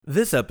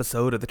This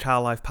episode of the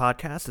Kyle Life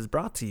Podcast is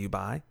brought to you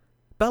by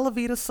Bella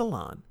Vita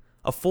Salon,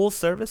 a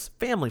full-service,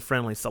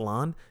 family-friendly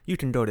salon. You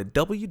can go to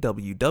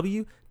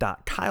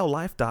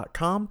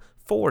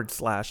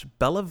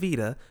www.kylelife.com/Bella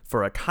Vita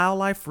for a Kyle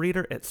Life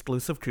Reader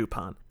exclusive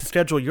coupon. To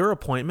schedule your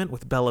appointment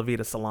with Bella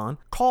Vita Salon,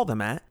 call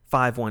them at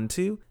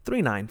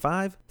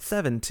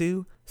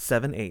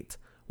 512-395-7278.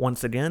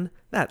 Once again,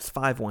 that's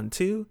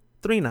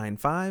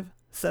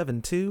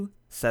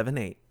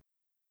 512-395-7278.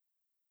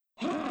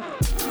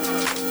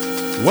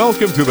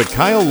 Welcome to the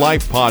Kyle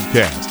Life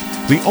Podcast,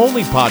 the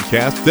only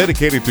podcast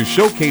dedicated to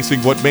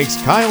showcasing what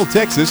makes Kyle,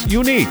 Texas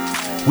unique.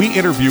 We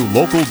interview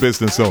local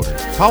business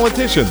owners,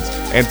 politicians,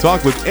 and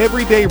talk with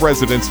everyday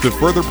residents to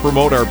further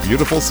promote our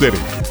beautiful city.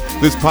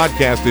 This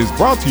podcast is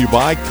brought to you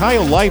by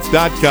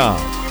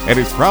KyleLife.com and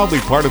is proudly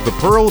part of the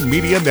Pearl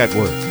Media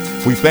Network.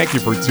 We thank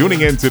you for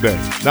tuning in today.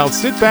 Now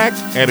sit back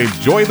and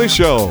enjoy the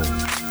show.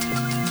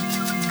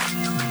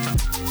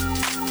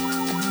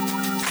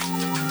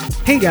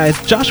 Hey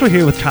guys, Joshua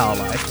here with Kyle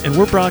Life, and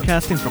we're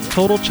broadcasting from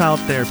Total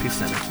Child Therapy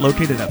Center,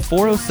 located at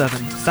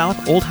 407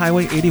 South Old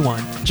Highway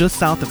 81, just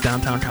south of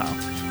downtown Kyle.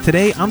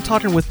 Today, I'm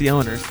talking with the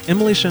owners,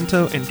 Emylie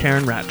Shinto and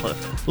Karen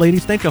Ratcliff.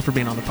 Ladies, thank you for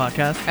being on the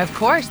podcast. Of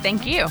course,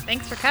 thank you.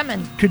 Thanks for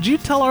coming. Could you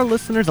tell our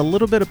listeners a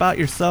little bit about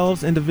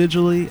yourselves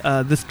individually,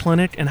 this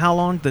clinic, and how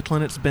long the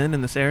clinic's been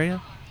in this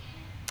area?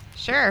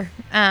 Sure.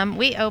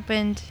 We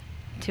opened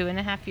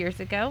 2.5 years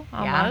ago,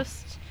 almost.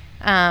 Yeah.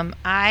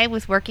 I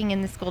was working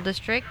in the school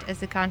district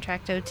as a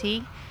contract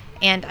OT,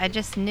 and I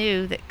just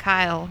knew that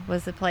Kyle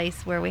was a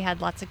place where we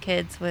had lots of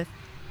kids with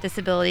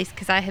disabilities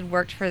because I had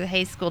worked for the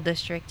Hayes School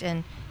District,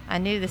 and I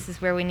knew this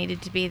is where we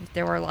needed to be, that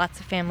there were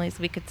lots of families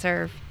we could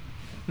serve.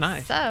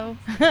 Nice. So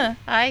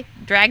I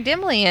dragged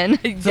Emylie in.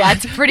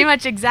 That's pretty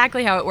much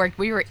exactly how it worked.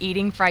 We were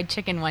eating fried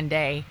chicken one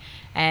day,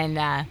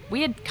 and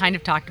we had kind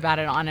of talked about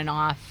it on and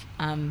off,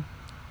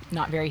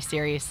 not very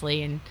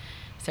seriously, and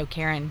so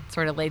Karen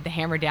sort of laid the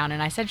hammer down,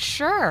 and I said,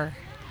 sure.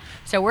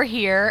 So we're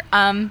here.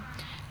 I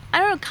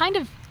don't know, kind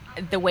of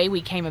the way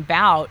we came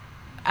about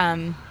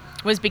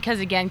was because,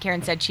 again,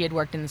 Karen said she had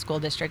worked in the school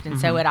district, and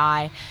so had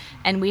I.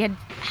 And we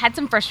had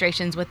some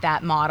frustrations with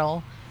that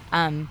model,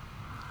 and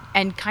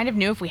kind of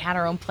knew if we had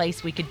our own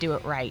place, we could do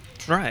it right.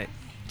 Right.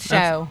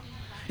 So,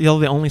 You're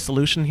the only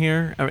solution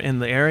here in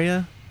the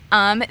area?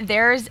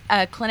 There's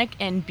a clinic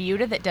in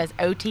Buda that does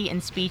OT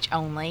and speech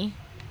only.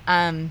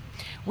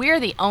 We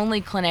are the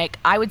only clinic,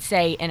 I would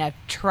say, in a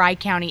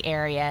tri-county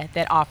area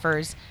that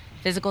offers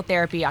physical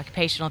therapy,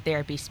 occupational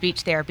therapy,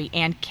 speech therapy,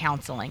 and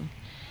counseling.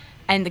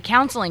 And the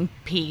counseling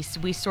piece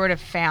we sort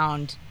of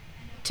found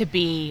to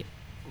be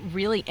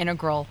really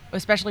integral,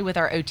 especially with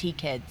our OT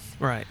kids.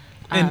 Right.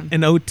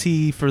 And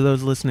OT, for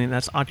those listening,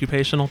 that's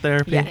occupational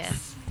therapy?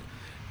 Yes.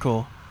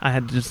 Cool. I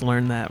had to just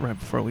learn that right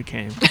before we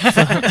came.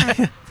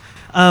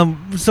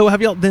 So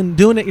have y'all been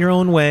doing it your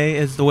own way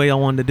is the way y'all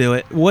wanted to do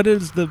it?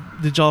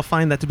 Did y'all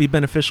find that to be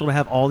beneficial to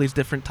have all these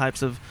different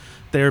types of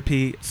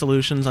therapy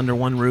solutions under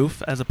one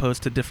roof as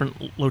opposed to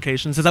different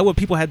locations? Is that what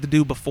people had to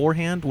do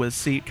beforehand, was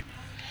seek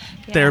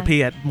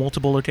therapy at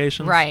multiple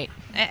locations? Right.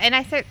 And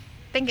I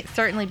think it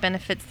certainly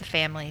benefits the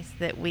families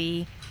that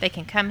they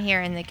can come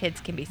here and the kids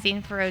can be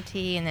seen for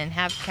OT and then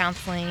have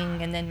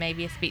counseling and then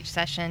maybe a speech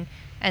session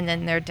and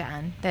then they're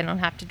done. They don't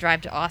have to drive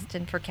to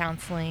Austin for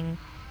counseling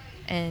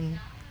and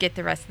get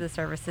the rest of the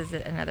services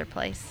at another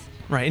place.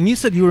 Right. And you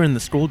said you were in the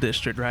school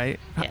district, right?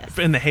 Yes.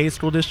 In the Hayes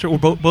School District?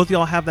 Both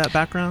y'all have that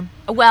background?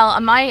 Well,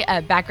 my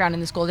background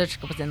in the school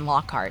district was in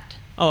Lockhart.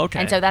 Oh,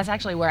 okay. And so that's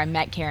actually where I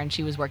met Karen.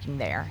 She was working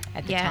there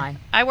at the time.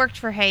 I worked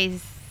for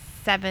Hayes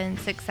 7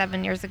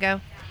 years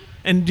ago.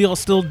 And do y'all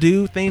still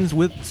do things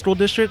with school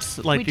districts?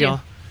 Like, We do y'all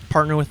do.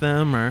 partner with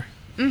them, or?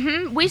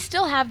 Mm-hmm. We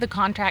still have the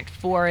contract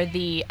for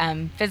the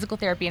physical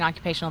therapy and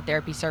occupational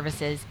therapy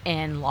services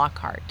in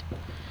Lockhart.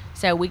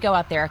 So we go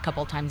out there a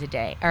couple times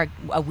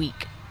a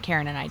week.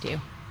 Karen and I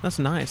do. That's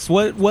nice.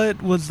 What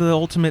was the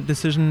ultimate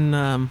decision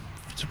to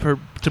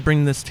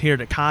bring this here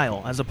to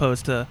Kyle as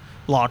opposed to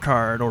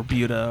Lockhart or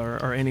Buda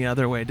or any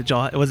other way?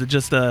 Was it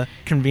just a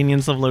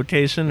convenience of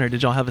location, or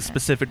did y'all have a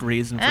specific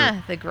reason for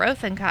it? The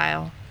growth in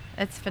Kyle.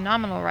 It's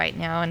phenomenal right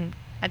now, and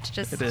it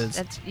is.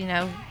 It's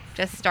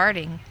just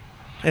starting.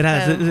 It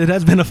has. It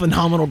has been a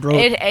phenomenal growth.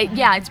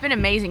 It's been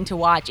amazing to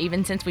watch,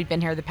 even since we've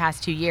been here the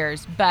past 2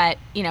 years. But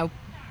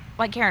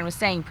like Karen was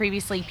saying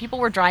previously, people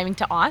were driving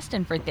to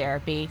Austin for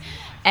therapy,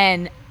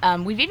 and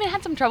we've even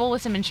had some trouble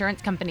with some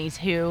insurance companies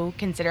who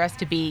consider us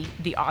to be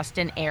the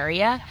Austin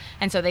area,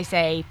 and so they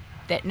say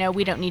that no,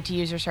 we don't need to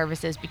use your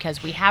services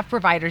because we have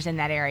providers in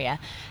that area.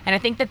 And I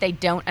think that they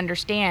don't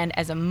understand,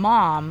 as a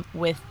mom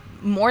with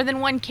more than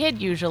one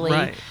kid usually,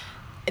 right,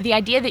 the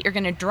idea that you're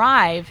going to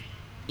drive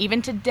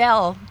even to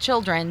Dell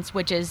Children's,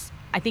 which is,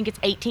 I think it's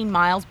 18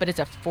 miles, but it's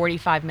a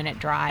 45-minute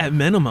drive. At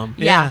minimum,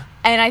 yeah.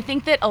 And I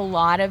think that a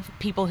lot of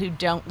people who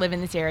don't live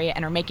in this area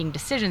and are making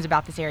decisions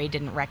about this area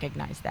didn't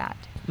recognize that.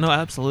 No,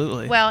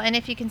 absolutely. Well, and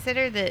if you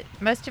consider that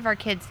most of our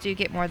kids do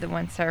get more than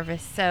one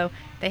service, so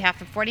they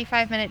have a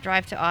 45-minute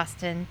drive to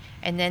Austin,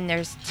 and then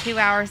there's 2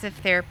 hours of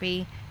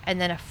therapy, and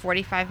then a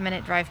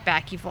 45-minute drive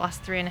back, you've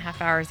lost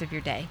 3.5 hours of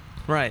your day.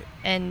 Right.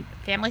 And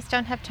families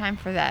don't have time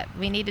for that.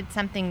 We needed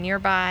something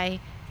nearby.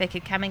 They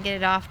could come and get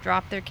it off,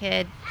 drop their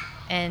kid,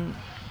 and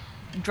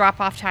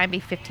drop-off time be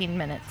 15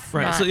 minutes.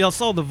 Right. So y'all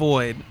saw the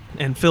void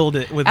and filled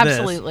it with this.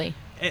 Absolutely.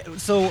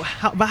 So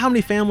about how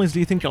many families do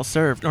you think y'all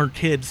served, or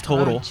kids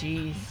total? Oh,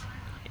 geez.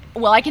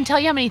 Well, I can tell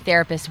you how many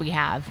therapists we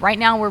have. Right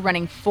now, we're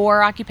running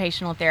 4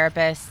 occupational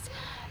therapists.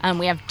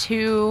 We have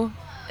 2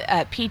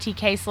 PT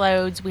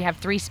caseloads. We have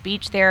 3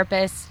 speech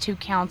therapists, 2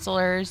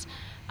 counselors.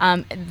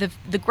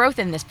 The growth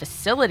in this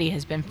facility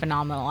has been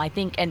phenomenal, I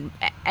think,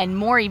 and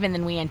more even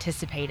than we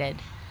anticipated.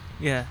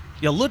 Yeah.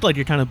 Y'all look like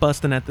you're kind of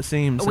busting at the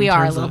seams. We in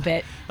are a terms little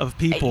bit. Of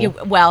people.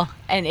 Well,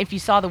 and if you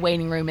saw the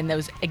waiting room in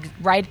those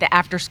right at the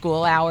after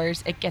school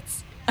hours, it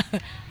gets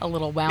a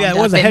little wound up. Yeah,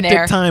 it was a hectic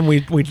there. time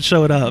we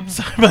showed up.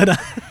 So,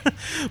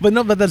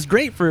 but that's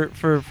great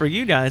for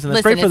you guys, and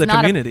that's Listen, great for the it's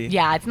not community.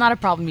 Yeah, it's not a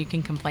problem you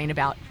can complain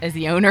about as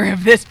the owner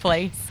of this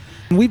place.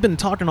 We've been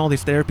talking all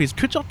these therapies.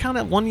 Could y'all kind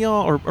of, one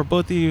y'all or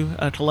both of you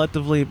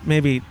collectively,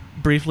 maybe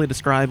briefly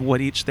describe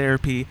what each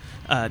therapy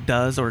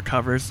does or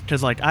covers?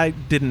 Because I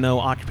didn't know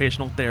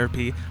occupational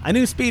therapy. I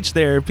knew speech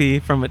therapy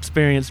from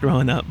experience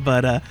growing up,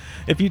 but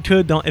if you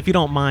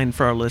don't mind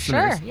for our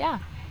listeners. Sure. Yeah.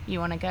 You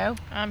want to go?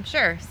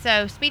 Sure.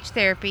 So speech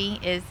therapy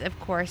is, of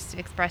course,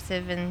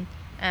 expressive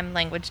and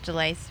language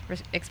delays,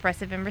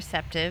 expressive and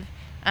receptive,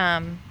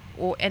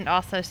 and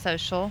also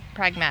social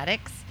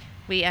pragmatics.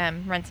 We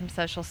run some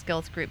social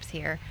skills groups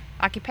here.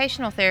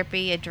 Occupational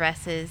therapy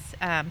addresses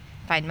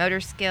fine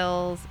motor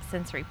skills,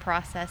 sensory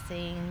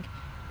processing,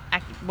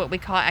 what we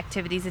call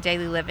activities of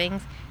daily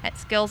living,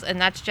 skills, and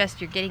that's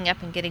just you're getting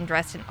up and getting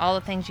dressed and all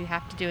the things you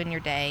have to do in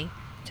your day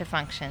to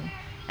function.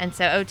 And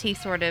so OT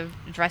sort of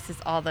addresses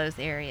all those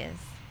areas.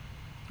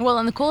 Well,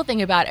 and the cool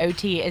thing about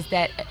OT is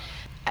that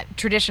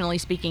traditionally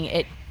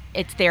speaking,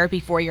 it's therapy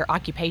for your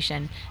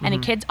occupation, and a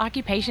kid's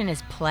occupation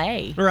is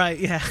play. Right.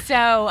 Yeah.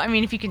 So, I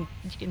mean, if you can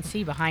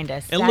see behind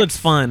us. It looks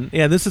fun.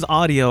 Yeah, this is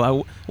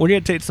audio. We're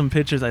gonna take some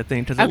pictures, I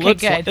think, because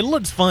it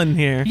looks fun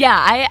here.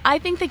 Yeah, I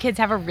think the kids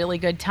have a really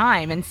good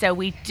time, and so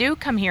we do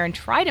come here and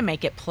try to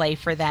make it play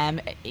for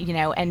them,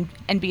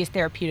 and be as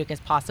therapeutic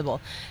as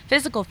possible.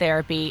 Physical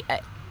therapy,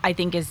 I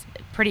think, is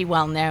pretty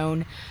well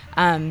known.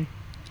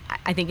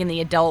 I think in the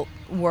adult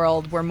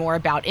world, we're more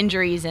about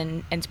injuries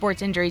and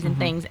sports injuries and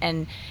things.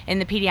 And in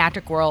the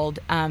pediatric world,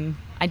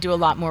 I do a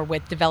lot more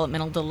with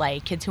developmental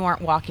delay, kids who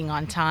aren't walking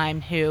on time,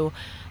 who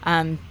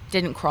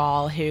didn't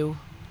crawl, who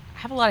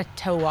have a lot of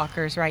toe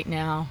walkers right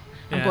now.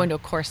 Yeah. I'm going to a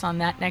course on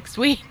that next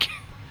week.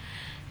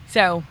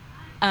 So,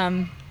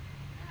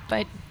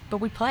 but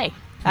we play.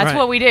 That's Right.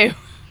 what we do.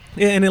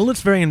 Yeah, and it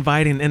looks very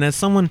inviting. And as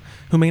someone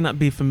who may not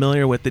be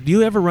familiar with it, do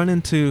you ever run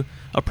into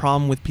a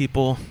problem with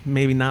people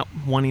maybe not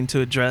wanting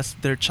to address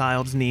their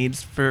child's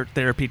needs for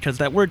therapy? Because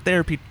that word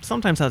therapy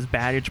sometimes has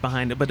baggage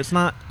behind it, but it's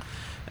not,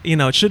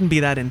 it shouldn't be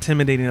that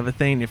intimidating of a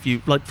thing. If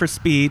you, like for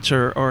speech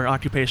or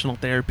occupational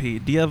therapy,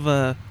 do you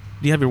have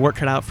your work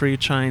cut out for you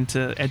trying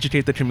to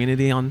educate the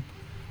community on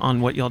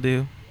what y'all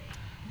do?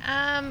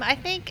 I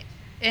think,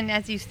 and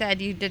as you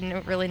said, you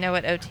didn't really know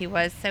what OT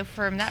was. So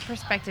from that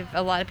perspective,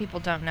 a lot of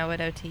people don't know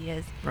what OT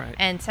is. Right.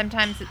 And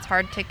sometimes it's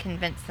hard to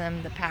convince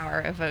them the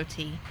power of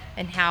OT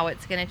and how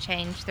it's going to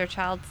change their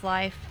child's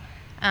life.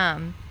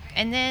 And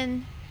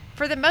then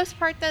for the most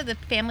part, though, the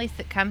families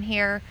that come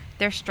here,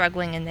 they're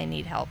struggling and they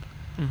need help.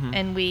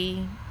 And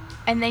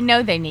they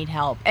know they need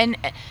help. And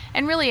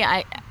really,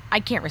 I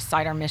can't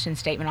recite our mission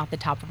statement off the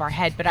top of our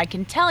head, but I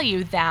can tell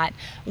you that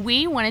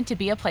we wanted to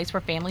be a place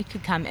where families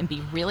could come and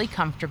be really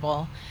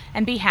comfortable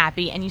and be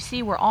happy. And you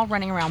see, we're all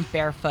running around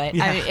barefoot.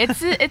 Yeah. I mean,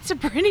 it's a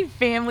pretty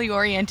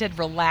family-oriented,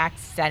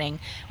 relaxed setting.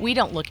 We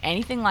don't look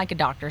anything like a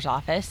doctor's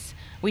office.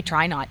 We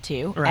try not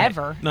to, Right.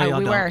 ever. No, y'all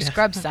we wear our don't. Yeah.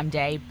 scrubs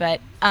someday,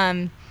 but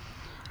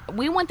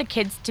we want the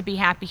kids to be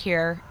happy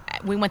here.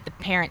 We want the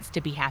parents to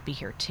be happy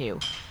here too.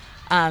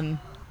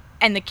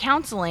 And the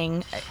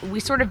counseling,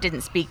 we sort of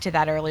didn't speak to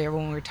that earlier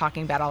when we were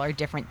talking about all our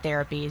different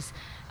therapies.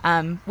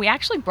 We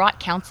actually brought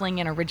counseling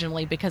in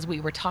originally because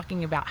we were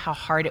talking about how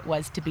hard it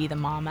was to be the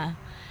mama.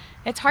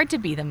 It's hard to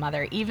be the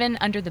mother, even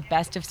under the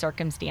best of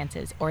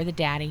circumstances, or the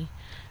daddy.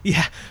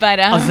 Yeah. But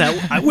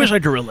I wish I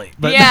could relate.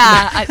 But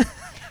yeah,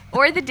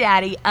 or the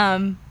daddy.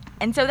 And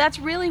so that's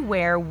really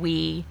where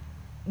we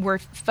were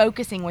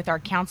focusing with our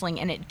counseling,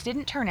 and it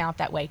didn't turn out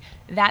that way.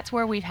 That's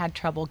where we've had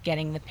trouble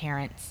getting the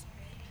parents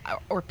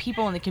or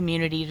people in the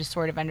community to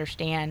sort of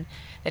understand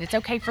that it's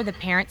okay for the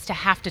parents to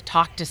have to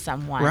talk to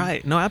someone.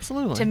 Right. No,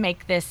 absolutely. To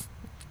make this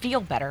feel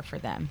better for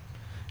them.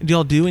 Do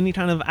y'all do any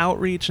kind of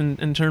outreach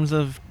in terms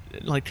of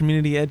like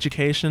community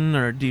education,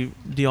 or do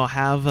y'all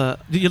have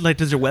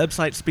does your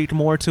website speak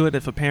more to it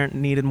if a parent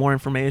needed more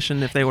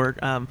information, if they were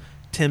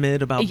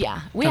timid about?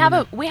 Yeah, we have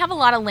a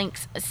lot of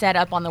links set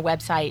up on the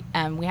website.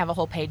 We have a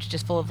whole page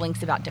just full of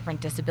links about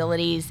different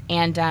disabilities,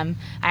 and I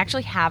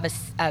actually have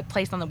a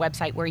place on the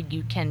website where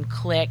you can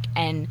click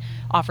and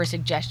offer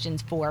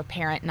suggestions for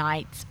parent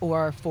nights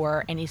or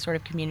for any sort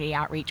of community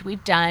outreach.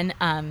 We've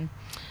done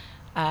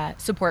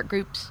support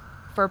groups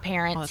for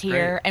parents that's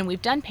here, great. and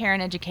we've done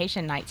parent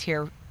education nights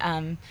here.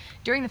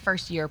 During the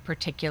first year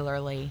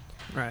particularly,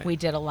 Right. we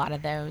did a lot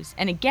of those.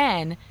 And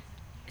again,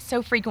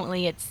 so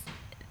frequently it's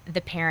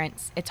the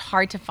parents, it's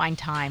hard to find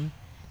time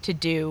to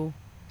do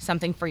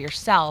something for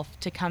yourself,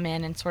 to come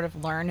in and sort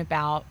of learn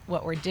about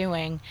what we're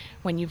doing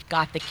when you've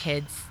got the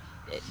kids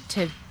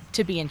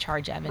to be in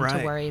charge of and Right.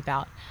 to worry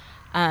about.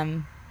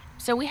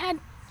 So we had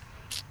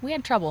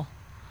trouble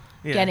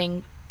Yeah.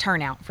 getting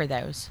turnout for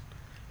those,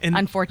 And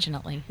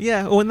unfortunately.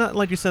 yeah, well, not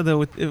like you said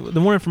though. The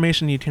more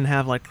information you can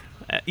have, like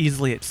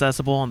easily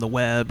accessible on the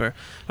web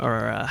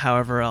or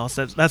however else,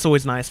 that's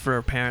always nice for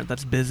a parent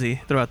that's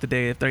busy throughout the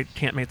day if they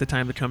can't make the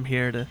time to come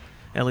here to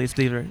at least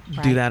either do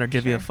Right, that or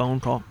give you a sure.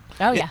 phone call.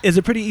 Oh, yeah. Is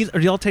it pretty easy? Or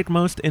do y'all take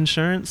most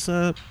insurance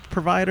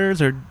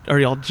providers, or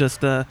y'all just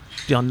do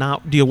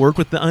you work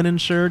with the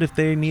uninsured if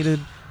they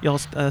needed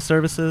y'all's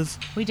services?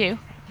 We do.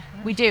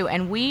 We do,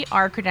 and we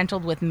are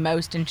credentialed with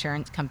most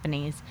insurance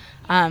companies.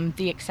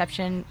 The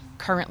exception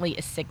currently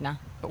is Cigna,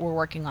 but we're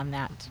working on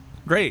that.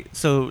 Great.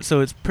 So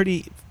it's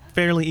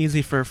fairly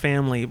easy for a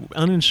family,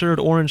 uninsured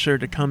or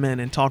insured, to come in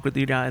and talk with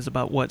you guys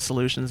about what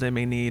solutions they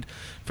may need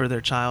for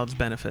their child's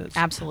benefits.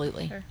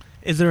 Absolutely. Sure.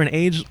 Is there an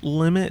age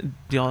limit?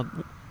 Do y'all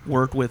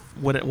work with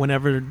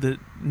whenever the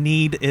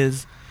need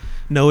is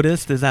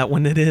noticed? Is that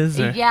when it is?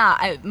 Or?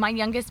 Yeah, my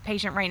youngest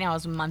patient right now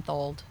is a month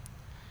old.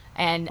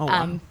 And Oh,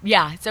 wow.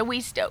 yeah, so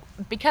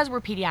because we're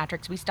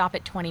pediatrics, we stop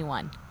at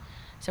 21.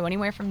 So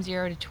anywhere from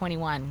 0 to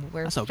 21,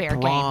 we're That's a fair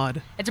broad-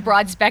 game. It's a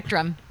broad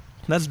spectrum.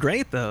 That's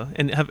great though.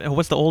 And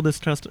what's the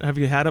oldest have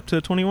you had up to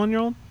a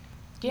 21-year-old?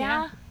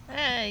 Yeah.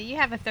 You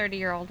have a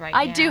 30-year-old right now.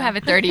 I do have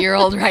a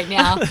 30-year-old right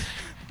now.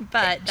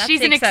 But that's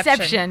She's the an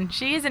exception.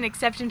 She is an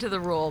exception to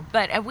the rule.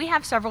 But we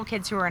have several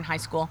kids who are in high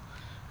school,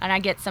 and I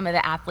get some of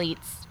the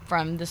athletes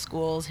from the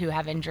schools who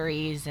have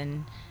injuries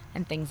and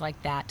things like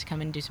that to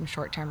come and do some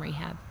short-term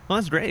rehab. Well,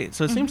 that's great.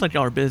 So it seems like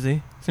y'all are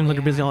busy. Seems like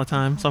you're busy Yeah. all the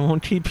time. So I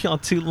won't keep y'all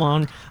too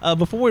long.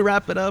 Before we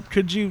wrap it up,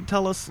 could you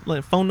tell us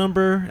phone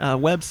number,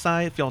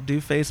 website, if y'all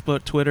do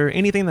Facebook, Twitter,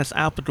 anything that's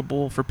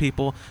applicable for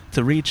people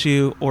to reach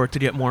you or to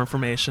get more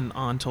information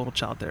on Total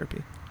Child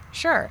Therapy?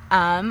 Sure.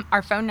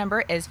 Our phone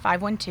number is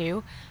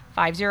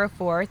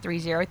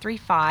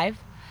 512-504-3035.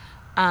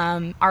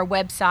 Our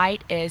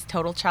website is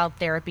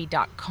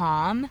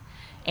totalchildtherapy.com.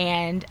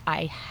 And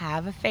I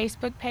have a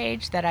Facebook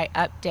page that I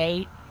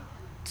update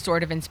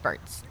sort of in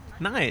spurts.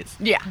 Nice.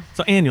 Yeah.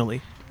 So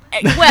annually.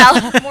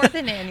 Well, More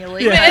than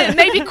annually.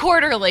 maybe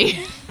quarterly.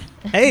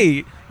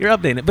 Hey, you're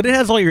updating it. But it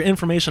has all your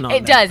information on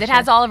It there. does. It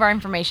has all of our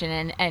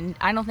information, and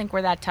I don't think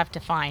we're that tough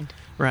to find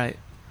Right.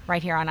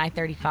 right here on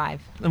I-35.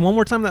 And one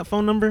more time, that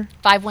phone number?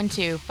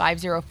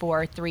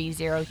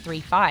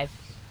 512-504-3035.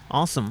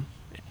 Awesome.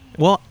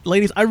 Well,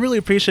 ladies, I really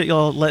appreciate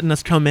y'all letting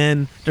us come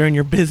in during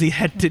your busy,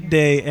 hectic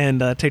day and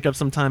take up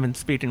some time and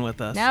speaking with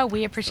us. No,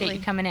 we appreciate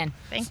you coming in.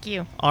 Thank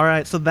you. All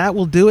right, so that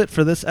will do it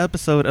for this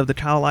episode of the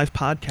Kyle Life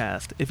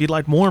Podcast. If you'd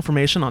like more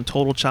information on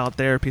Total Child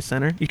Therapy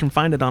Center, you can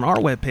find it on our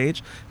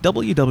webpage,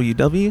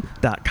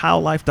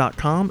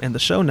 www.kylelife.com, in the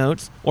show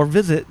notes, or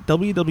visit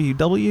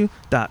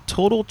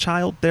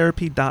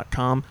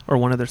www.totalchildtherapy.com or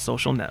one of their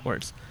social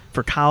networks.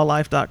 For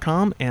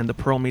KyleLife.com and the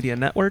Pearl Media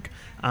Network,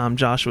 I'm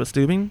Joshua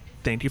Stubing.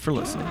 Thank you for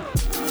listening.